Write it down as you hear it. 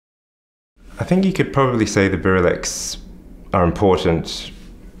I think you could probably say the Bouroullecs are important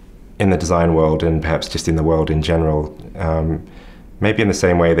in the design world and perhaps just in the world in general. Maybe in the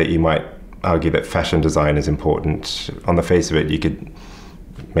same way that you might argue that fashion design is important. On the face of it, you could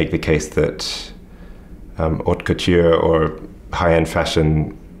make the case that haute couture or high-end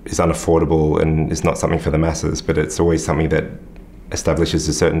fashion is unaffordable and is not something for the masses, but it's always something that establishes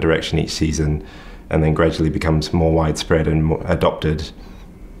a certain direction each season and then gradually becomes more widespread and more adopted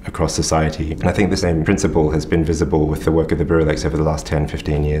across society. And I think the same principle has been visible with the work of the Bouroullecs over the last 10,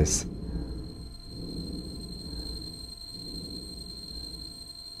 15 years.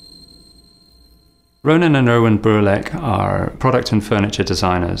 Ronan and Erwan Bouroullec are product and furniture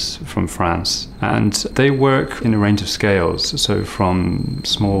designers from France, and they work in a range of scales, so from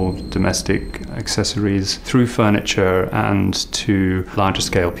small domestic accessories through furniture and to larger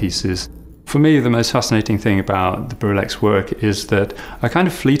scale pieces. For me, the most fascinating thing about the Bouroullec's work is that a kind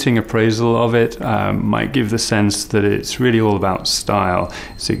of fleeting appraisal of it might give the sense that it's really all about style.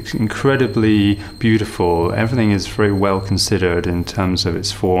 It's incredibly beautiful. Everything is very well considered in terms of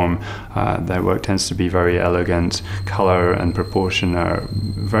its form. Their work tends to be very elegant. Color and proportion are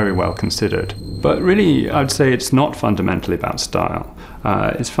very well considered. But really, I'd say it's not fundamentally about style.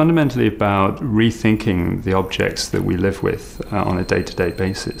 It's fundamentally about rethinking the objects that we live with on a day-to-day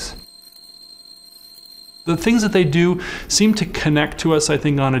basis. The things that they do seem to connect to us, I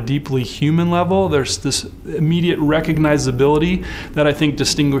think, on a deeply human level. There's this immediate recognizability that I think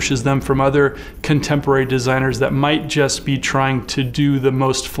distinguishes them from other contemporary designers that might just be trying to do the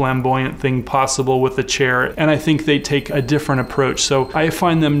most flamboyant thing possible with a chair. And I think they take a different approach. So I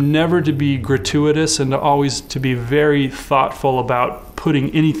find them never to be gratuitous and always to be very thoughtful about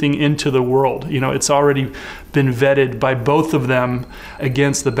putting anything into the world. You know, it's already been vetted by both of them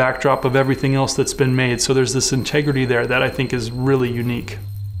against the backdrop of everything else that's been made. So there's this integrity there that I think is really unique.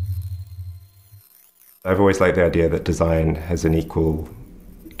 I've always liked the idea that design has an equal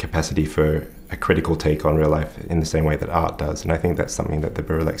capacity for a critical take on real life in the same way that art does. And I think that's something that the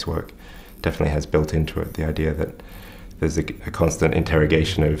Bouroullec's work definitely has built into it, the idea that there's a constant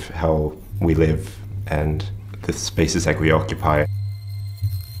interrogation of how we live and the spaces that we occupy.